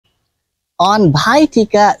On Bhai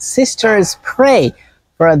Tika, sisters pray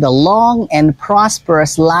for the long and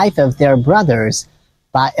prosperous life of their brothers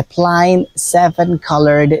by applying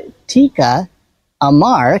 7-colored tika, a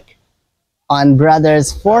mark, on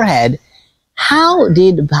brother's forehead. How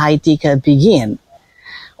did Bhai Tika begin?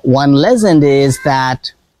 One legend is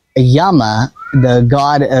that Yama, the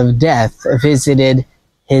god of death, visited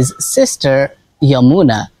his sister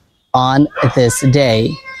Yamuna on this day,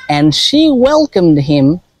 and she welcomed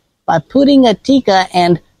him by putting a tika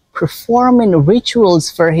and performing rituals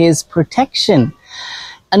for his protection.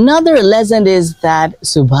 Another legend is that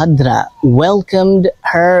Subhadra welcomed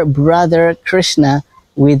her brother Krishna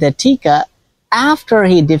with a tika after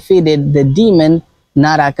he defeated the demon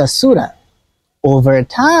Narakasura. Over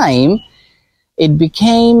time, it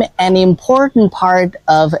became an important part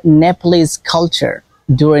of Nepalese culture,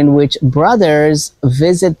 during which brothers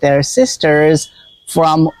visit their sisters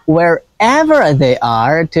from wherever they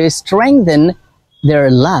are to strengthen their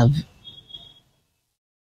love.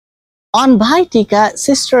 On Bhai Tika,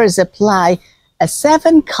 sisters apply a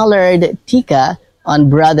 7-colored tika on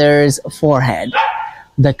brother's forehead.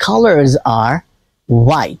 The colors are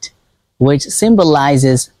white, which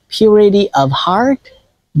symbolizes purity of heart;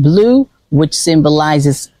 blue, which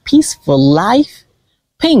symbolizes peaceful life;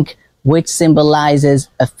 pink, which symbolizes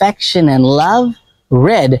affection and love;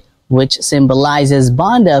 red, which symbolizes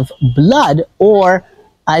bond of blood or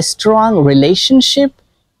a strong relationship;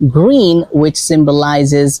 green, which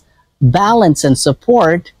symbolizes balance and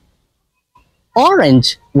support;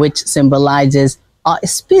 orange, which symbolizes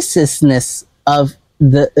auspiciousness of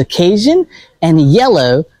the occasion; and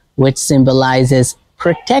yellow, which symbolizes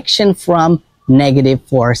protection from negative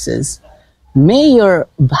forces. May your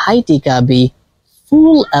Bhai Tika be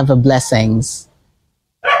full of blessings.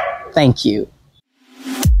 Thank you.